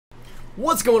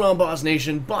What's going on, Boss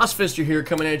Nation? Boss Fister here,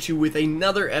 coming at you with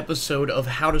another episode of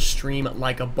How to Stream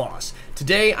Like a Boss.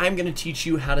 Today, I'm going to teach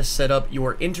you how to set up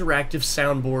your interactive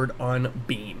soundboard on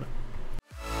Beam.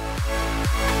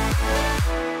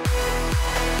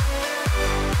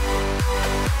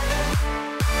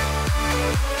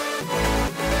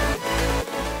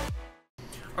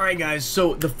 Alright guys,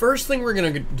 so the first thing we're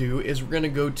going to do is we're going to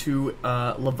go to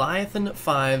Leviathan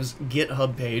 5's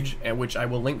GitHub page, which I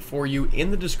will link for you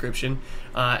in the description,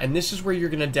 and this is where you're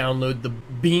going to download the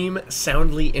Beam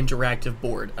Soundly Interactive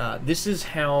Board. This is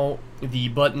how the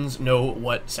buttons know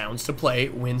what sounds to play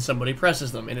when somebody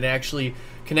presses them, and it actually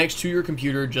connects to your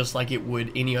computer just like it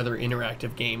would any other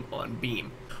interactive game on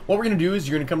Beam. What we're going to do is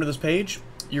you're going to come to this page,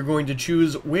 you're going to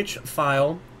choose which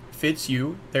file fits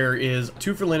you. There is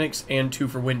 2 for Linux and 2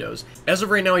 for Windows. As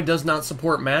of right now, it does not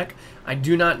support Mac. I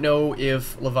do not know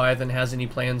if Leviathan has any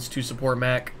plans to support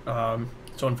Mac.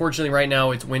 So unfortunately right now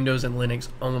it's Windows and Linux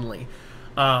only.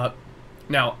 Now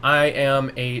I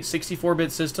am a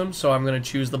 64-bit system, so I'm going to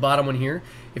choose the bottom one here.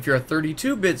 If you're a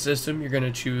 32-bit system, you're going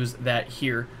to choose that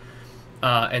here.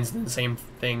 And the same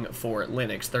thing for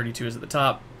Linux. 32 is at the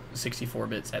top, 64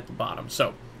 bits at the bottom.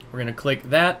 So we're going to click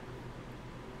that,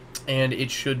 and it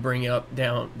should bring up the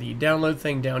download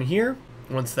thing down here.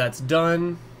 Once that's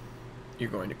done, you're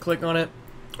going to click on it.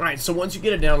 Alright, so once you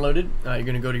get it downloaded, you're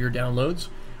going to go to your downloads,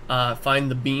 find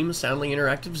the Beam Soundly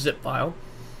Interactive zip file.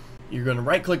 You're going to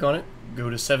right click on it, go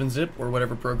to 7-zip or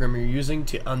whatever program you're using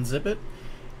to unzip it,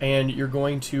 and you're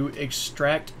going to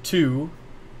extract to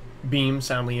Beam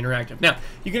Soundly Interactive. Now,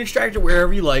 you can extract it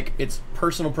wherever you like. It's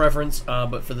personal preference,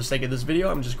 but for the sake of this video,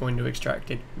 I'm just going to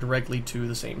extract it directly to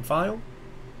the same file.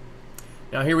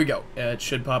 Now here we go. It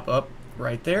should pop up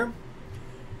right there.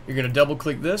 You're going to double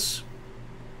click this.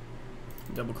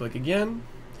 Double click again.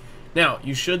 Now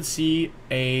you should see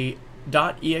a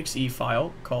 .exe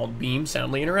file called Beam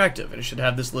Soundly Interactive, and it should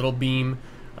have this little Beam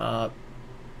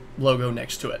logo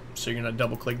next to it. So you're going to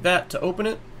double click that to open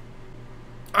it.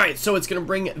 Alright, so it's going to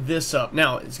bring this up.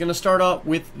 Now it's going to start out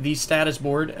with the status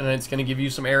board, and it's going to give you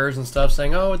some errors and stuff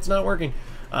saying, oh, it's not working.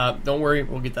 Don't worry,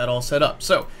 we'll get that all set up.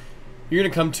 So you're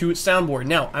going to come to soundboard.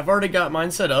 Now, I've already got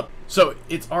mine set up, so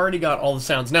it's already got all the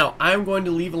sounds. Now, I'm going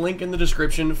to leave a link in the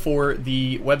description for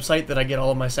the website that I get all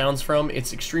of my sounds from.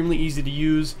 It's extremely easy to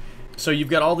use. So you've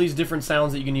got all these different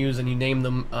sounds that you can use, and you name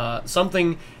them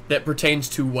something that pertains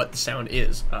to what the sound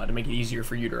is, to make it easier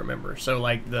for you to remember. So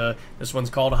like this one's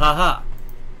called Ha Ha.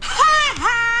 Ha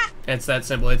Ha! It's that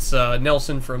simple. It's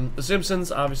Nelson from The Simpsons,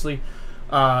 obviously.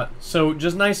 So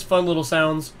just nice, fun little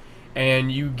sounds.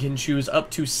 And you can choose up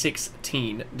to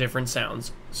 16 different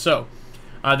sounds. So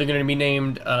they're going to be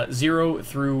named 0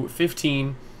 through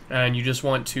 15, and you just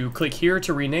want to click here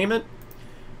to rename it.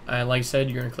 Like I said,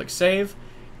 you're going to click save,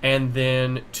 and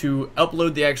then to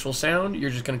upload the actual sound, you're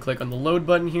just going to click on the load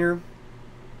button here.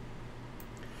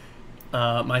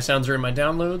 My sounds are in my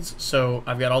downloads, so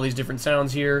I've got all these different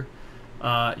sounds here.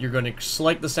 You're going to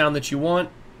select the sound that you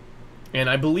want, and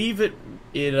I believe it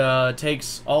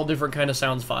takes all different kind of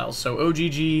sounds files. So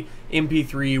OGG,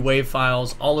 MP3, WAV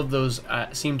files, all of those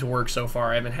seem to work so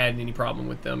far. I haven't had any problem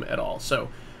with them at all. So,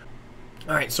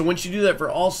 alright, so once you do that for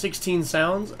all 16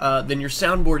 sounds, then your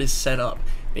soundboard is set up.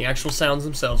 The actual sounds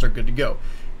themselves are good to go.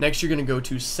 Next, you're going to go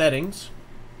to Settings.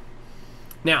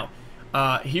 Now,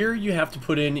 here you have to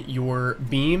put in your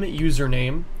Beam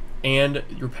username and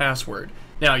your password.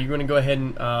 Now, you're going to go ahead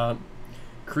and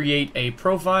create a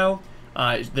profile.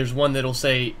 There's one that'll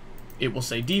say, it will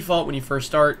say default when you first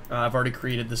start. I've already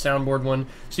created the soundboard one.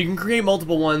 So you can create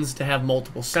multiple ones to have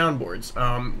multiple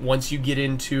soundboards. Once you get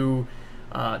into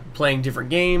playing different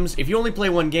games, if you only play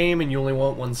one game and you only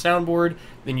want one soundboard,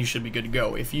 then you should be good to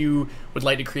go. If you would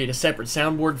like to create a separate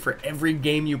soundboard for every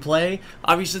game you play,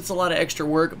 obviously it's a lot of extra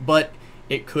work, but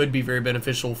it could be very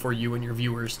beneficial for you and your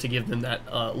viewers to give them that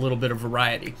little bit of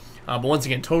variety. But once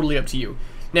again, totally up to you.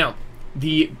 Now,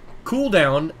 the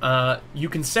cooldown, you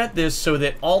can set this so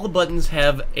that all the buttons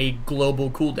have a global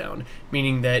cooldown,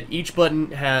 meaning that each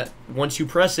button once you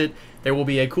press it, there will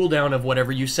be a cooldown of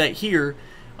whatever you set here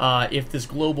if this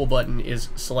global button is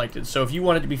selected. So if you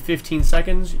want it to be 15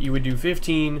 seconds, you would do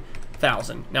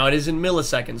 15,000. Now it is in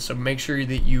milliseconds, so make sure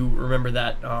that you remember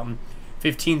that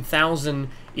 15,000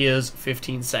 is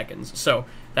 15 seconds. So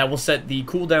that will set the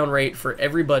cooldown rate for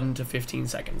every button to 15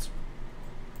 seconds.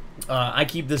 I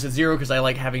keep this at 0 because I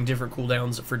like having different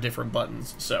cooldowns for different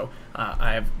buttons, so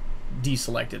I have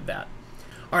deselected that.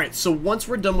 Alright, so once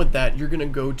we're done with that, you're going to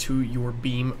go to your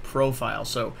Beam profile.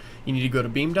 So you need to go to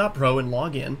beam.pro and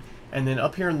log in, and then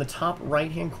up here in the top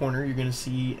right hand corner you're going to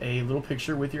see a little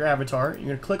picture with your avatar. You're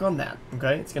going to click on that,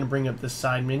 okay? It's going to bring up this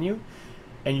side menu,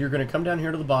 and you're going to come down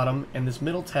here to the bottom, and this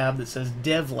middle tab that says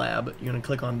Dev Lab, you're going to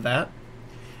click on that,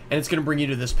 and it's going to bring you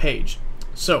to this page.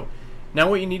 So now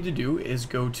what you need to do is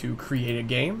go to Create a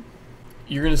Game.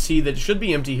 You're going to see that it should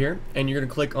be empty here, and you're going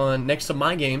to click on, next to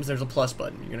My Games, there's a plus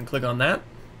button. You're going to click on that.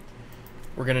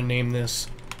 We're going to name this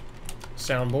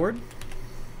Soundboard.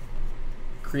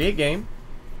 Create Game.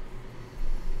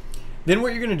 Then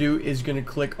what you're going to do is going to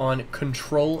click on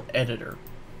Control Editor.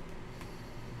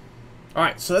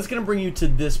 Alright, so that's going to bring you to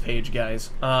this page, guys.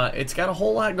 It's got a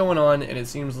whole lot going on, and it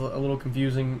seems a little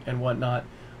confusing and whatnot,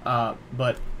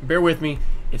 but bear with me.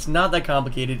 It's not that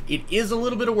complicated. It is a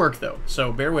little bit of work, though,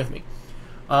 so bear with me.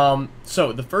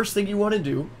 So the first thing you want to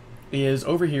do is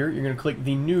over here, you're going to click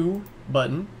the New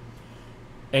button,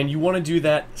 and you want to do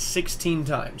that 16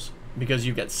 times because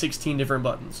you've got 16 different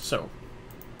buttons. So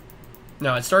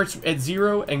now it starts at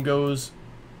 0 and goes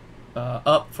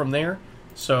up from there.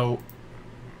 So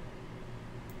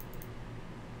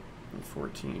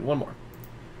 14, one more.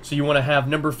 So you want to have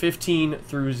number 15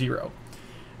 through 0.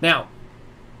 Now,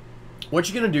 what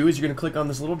you're going to do is you're going to click on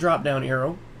this little drop down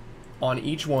arrow on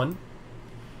each one,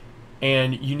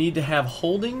 and you need to have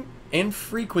holding and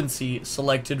frequency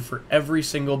selected for every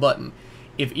single button.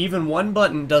 If even one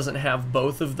button doesn't have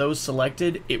both of those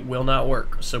selected, it will not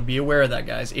work. So be aware of that,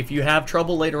 guys. If you have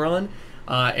trouble later on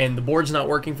and the board's not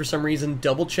working for some reason,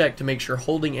 double check to make sure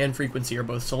holding and frequency are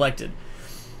both selected.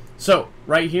 So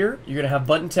right here, you're going to have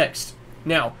button text.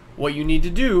 Now, what you need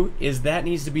to do is that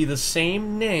needs to be the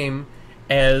same name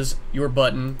as your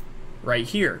button right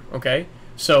here, okay?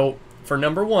 So for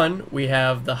number 1, we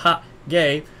have the ha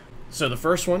gay. So the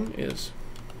first one is,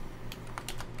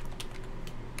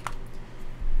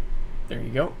 there you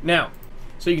go. Now,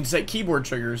 so you can set keyboard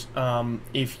triggers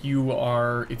if you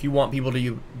want people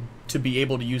to be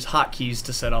able to use hotkeys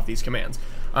to set off these commands.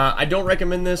 I don't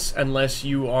recommend this unless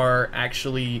you are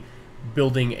actually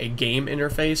building a game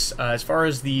interface. As far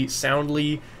as the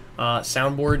soundboard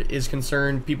is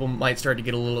concerned, people might start to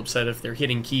get a little upset if they're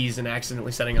hitting keys and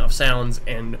accidentally setting off sounds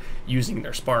and using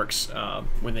their sparks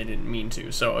when they didn't mean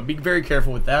to. So be very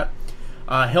careful with that.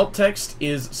 Help text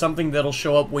is something that'll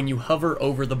show up when you hover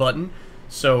over the button,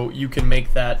 so you can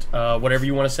make that whatever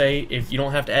you want to say. If you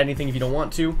don't have to add anything if you don't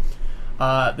want to.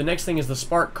 The next thing is the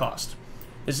spark cost.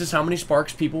 This is how many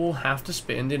sparks people will have to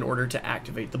spend in order to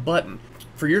activate the button.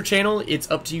 For your channel, it's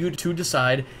up to you to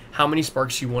decide how many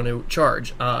sparks you want to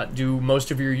charge. Do most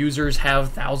of your users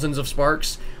have thousands of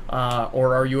sparks,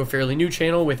 or are you a fairly new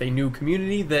channel with a new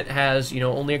community that has,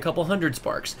 only a couple hundred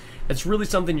sparks? That's really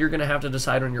something you're going to have to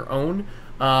decide on your own.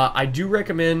 I do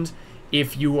recommend,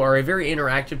 if you are a very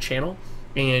interactive channel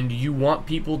and you want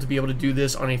people to be able to do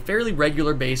this on a fairly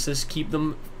regular basis, keep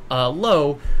them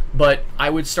low, but I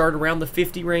would start around the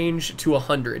 50 range to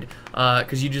 100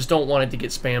 because you just don't want it to get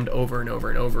spammed over and over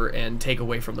and over and take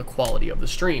away from the quality of the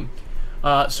stream.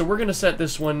 So we're going to set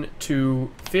this one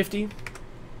to 50,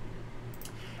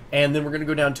 and then we're going to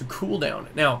go down to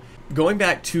cooldown. Now, going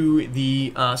back to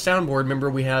the soundboard, remember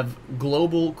we have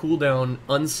global cooldown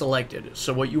unselected.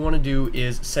 So what you want to do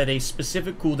is set a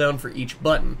specific cooldown for each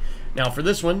button. Now for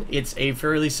this one, it's a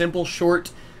fairly simple,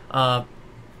 short,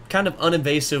 kind of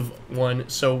uninvasive one,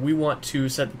 so we want to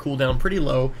set the cooldown pretty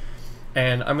low,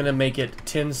 and I'm going to make it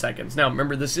 10 seconds. Now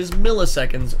remember, this is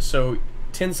milliseconds, so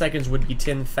 10 seconds would be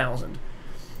 10,000.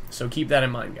 So keep that in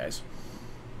mind, guys.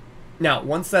 Now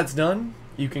once that's done,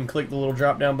 you can click the little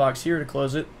drop down box here to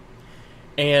close it,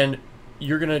 and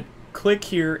you're going to click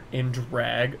here and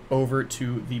drag over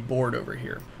to the board over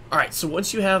here. Alright, so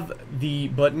once you have the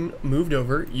button moved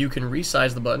over, you can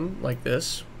resize the button like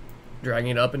this,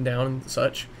 dragging it up and down and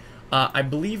such. I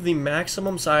believe the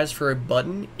maximum size for a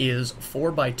button is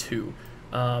 4x2.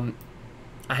 I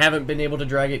haven't been able to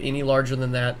drag it any larger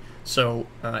than that, so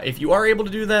if you are able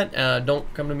to do that,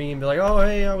 don't come to me and be like, oh,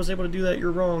 hey, I was able to do that,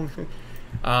 you're wrong.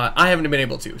 I haven't been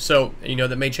able to, so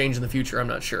that may change in the future, I'm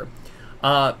not sure.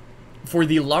 For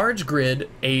the large grid,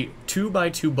 a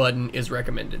 2x2 button is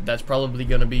recommended. That's probably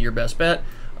going to be your best bet,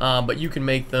 but you can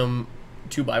make them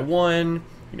 2x1,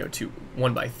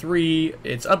 1x3.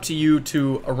 It's up to you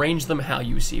to arrange them how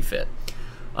you see fit.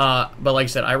 But like I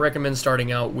said, I recommend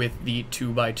starting out with the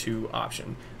 2x2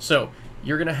 option. So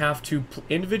you're going to have to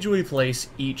individually place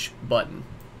each button.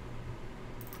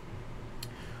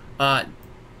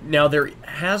 Now there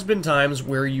has been times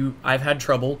where I've had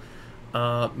trouble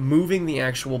moving the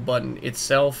actual button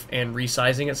itself and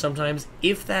resizing it sometimes.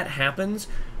 If that happens,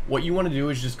 what you want to do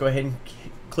is just go ahead and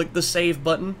click the save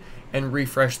button and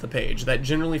refresh the page. That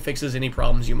generally fixes any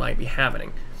problems you might be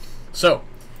having. So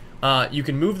you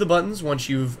can move the buttons once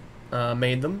you've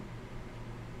made them.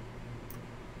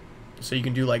 So you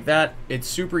can do like that. It's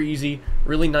super easy,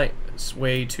 really nice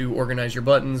way to organize your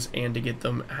buttons and to get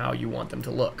them how you want them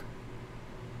to look.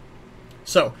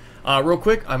 So, real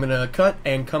quick, I'm going to cut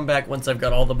and come back once I've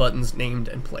got all the buttons named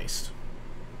and placed.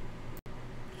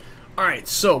 Alright,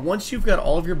 so once you've got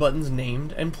all of your buttons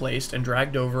named and placed and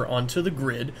dragged over onto the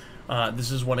grid,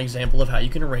 this is one example of how you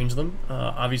can arrange them.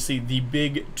 Obviously, the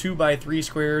big 2x3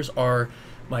 squares are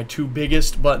my two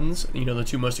biggest buttons, you know, the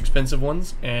two most expensive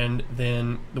ones, and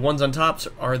then the ones on top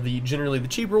are generally the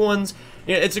cheaper ones.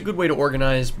 It's a good way to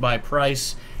organize by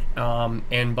price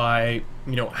and by,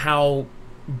 you know, how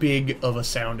big of a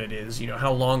sound it is, you know,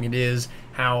 how long it is,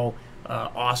 how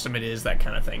awesome it is, that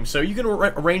kind of thing. So you can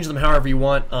arrange them however you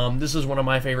want. This is one of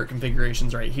my favorite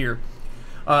configurations right here.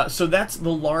 So that's the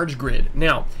large grid.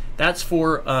 Now, that's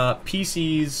for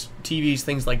PCs, TVs,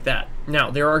 things like that.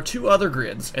 Now, there are two other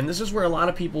grids, and this is where a lot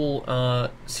of people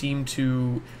seem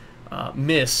to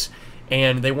miss,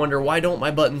 and they wonder, why don't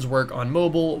my buttons work on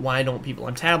mobile? Why don't people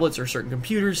on tablets or certain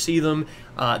computers see them?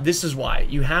 This is why.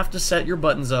 You have to set your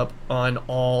buttons up on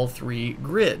all three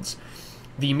grids.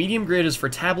 The medium grid is for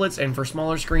tablets and for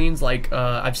smaller screens, like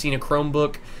I've seen a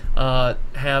Chromebook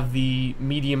have the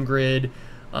medium grid,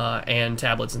 and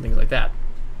tablets and things like that.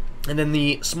 And then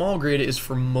the small grid is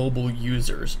for mobile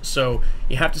users. So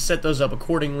you have to set those up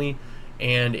accordingly,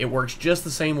 and it works just the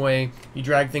same way. You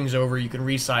drag things over, you can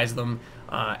resize them,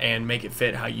 and make it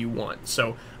fit how you want.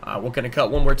 So we're going to cut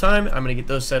one more time. I'm going to get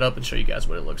those set up and show you guys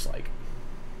what it looks like.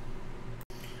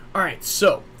 Alright,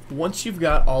 so once you've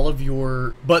got all of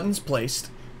your buttons placed,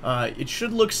 it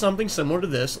should look something similar to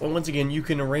this. Well, once again, you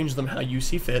can arrange them how you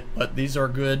see fit, but these are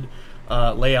good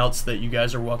layouts that you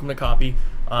guys are welcome to copy.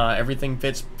 Everything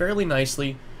fits fairly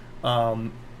nicely.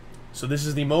 So this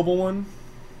is the mobile one,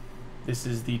 this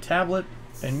is the tablet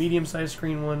and medium-sized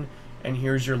screen one, and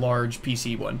here's your large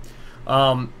PC one.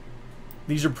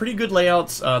 These are pretty good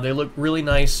layouts. They look really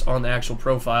nice on the actual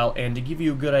profile, and to give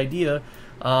you a good idea,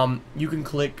 you can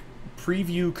click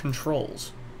Preview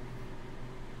Controls.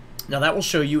 Now that will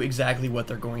show you exactly what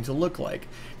they're going to look like.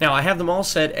 Now I have them all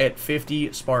set at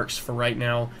 50 sparks for right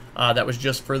now. That was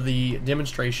just for the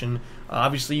demonstration.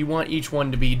 Obviously you want each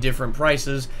one to be different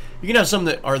prices. You can have some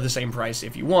that are the same price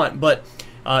if you want, but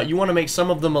you want to make some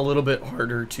of them a little bit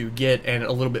harder to get and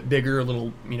a little bit bigger, a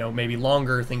little, you know, maybe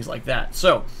longer, things like that.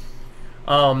 So,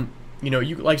 you know,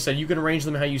 like I said, you can arrange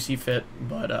them how you see fit,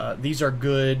 but these are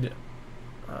good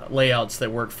layouts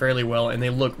that work fairly well, and they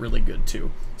look really good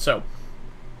too. So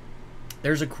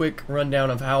there's a quick rundown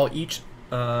of how each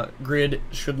grid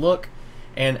should look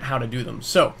and how to do them.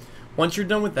 So once you're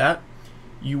done with that,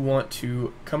 you want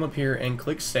to come up here and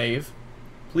click Save.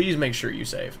 Please make sure you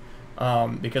save,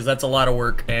 because that's a lot of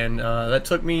work, and that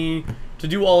took me to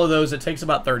do all of those. It takes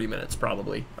about 30 minutes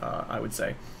probably, I would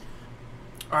say.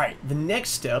 Alright, the next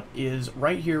step is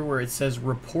right here where it says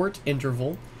Report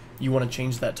Interval. You want to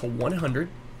change that to 100.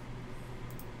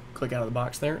 Click out of the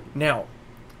box there. Now,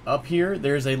 up here,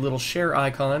 there's a little share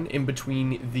icon in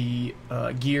between the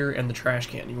gear and the trash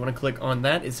can. You want to click on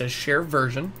that. It says Share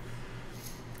Version.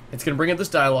 It's going to bring up this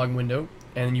dialog window,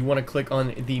 and you want to click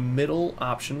on the middle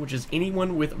option, which is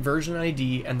anyone with version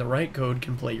ID and the right code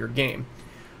can play your game.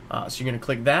 So you're going to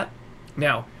click that.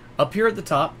 Now, up here at the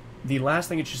top, the last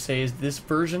thing it should say is this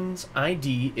version's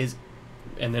ID is,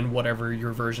 and then whatever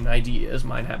your version ID is.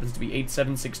 Mine happens to be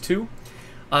 8762.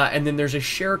 And then there's a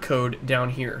share code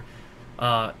down here.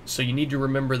 So you need to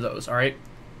remember those, alright?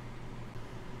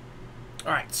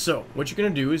 Alright, so what you're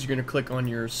going to do is you're going to click on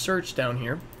your search down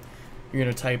here. You're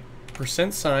going to type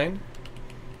 %,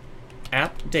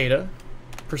 app data,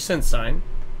 %,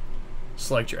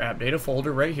 select your app data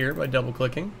folder right here by double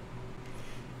clicking.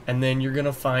 And then you're going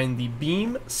to find the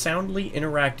Beam Soundly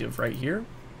Interactive right here.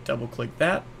 Double click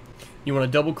that. You want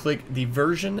to double click the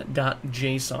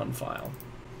version.json file.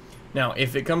 Now,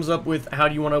 if it comes up with how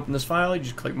do you want to open this file, you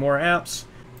just click More Apps.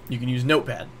 You can use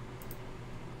Notepad.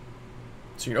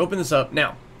 So you're going to open this up.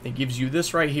 Now, it gives you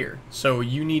this right here. So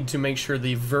you need to make sure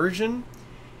the version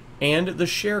and the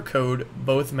share code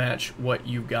both match what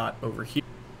you've got over here.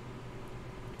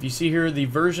 If you see here, the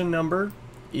version number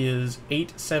is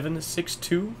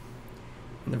 8762,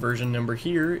 and the version number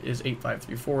here is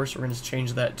 8534, so we're going to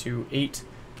change that to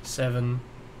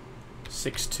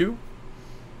 8762.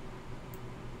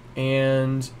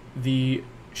 And the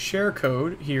share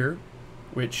code here,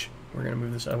 which we're going to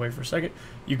move this out of the way for a second,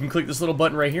 you can click this little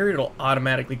button right here. It'll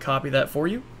automatically copy that for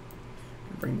you.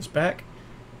 Bring this back,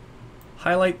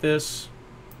 highlight this,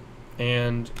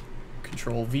 and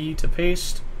Control V to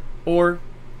paste, or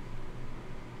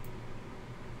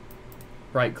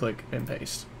right click and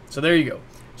paste. So there you go.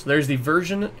 So there's the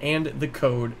version and the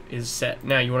code is set.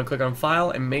 Now you want to click on File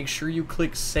and make sure you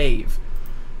click Save.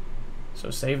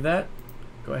 So save that.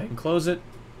 Go ahead and close it.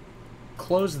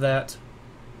 Close that.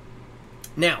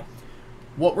 Now,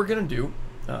 what we're going to do,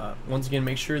 once again,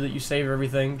 make sure that you save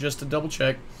everything just to double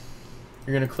check.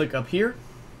 You're going to click up here.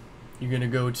 You're going to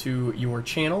go to your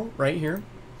channel right here.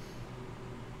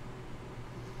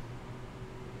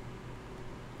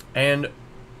 And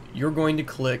you're going to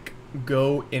click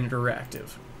Go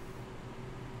Interactive.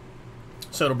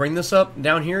 So to bring this up,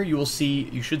 down here you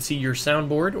should see your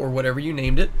soundboard or whatever you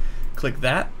named it. Click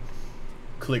that.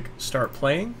 Click Start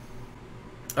Playing.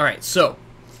 Alright, so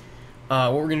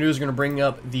what we're going to do is we're going to bring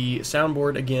up the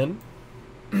soundboard again.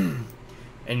 And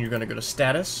you're going to go to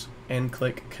Status and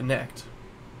click Connect.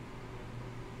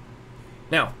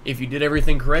 Now, if you did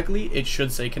everything correctly, it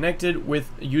should say connected with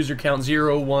user count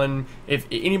 0, 1. If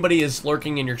anybody is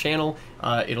lurking in your channel,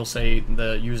 it'll say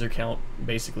the user count,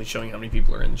 basically showing how many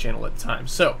people are in the channel at the time.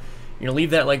 So, you're going to leave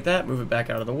that like that, move it back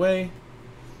out of the way,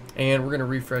 and we're going to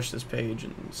refresh this page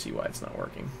and see why it's not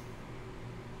working.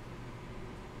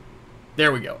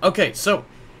 There we go. Okay, so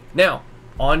now,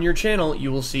 on your channel,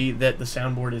 you will see that the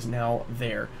soundboard is now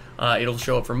there. It'll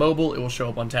show up for mobile, it will show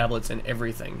up on tablets and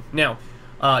everything. Now,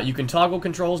 you can toggle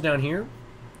controls down here.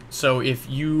 So if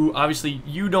you, obviously,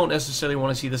 you don't necessarily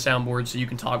want to see the soundboard, so you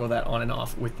can toggle that on and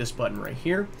off with this button right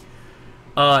here.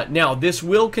 Now, this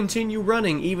will continue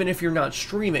running even if you're not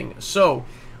streaming. So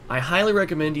I highly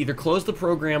recommend either close the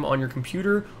program on your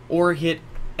computer or hit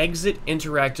exit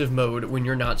interactive mode when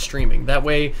you're not streaming. That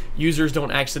way, users don't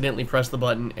accidentally press the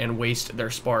button and waste their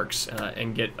sparks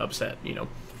and get upset, you know.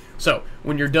 So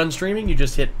when you're done streaming, you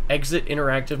just hit exit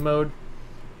interactive mode,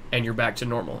 and you're back to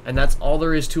normal. And that's all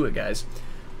there is to it, guys.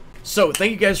 So,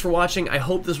 thank you guys for watching. I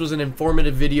hope this was an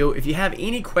informative video. If you have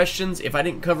any questions, if I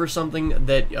didn't cover something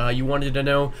that you wanted to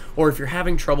know, or if you're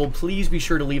having trouble, please be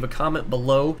sure to leave a comment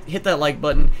below. Hit that like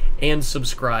button and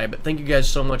subscribe. Thank you guys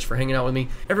so much for hanging out with me.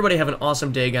 Everybody have an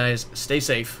awesome day, guys. Stay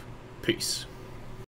safe. Peace.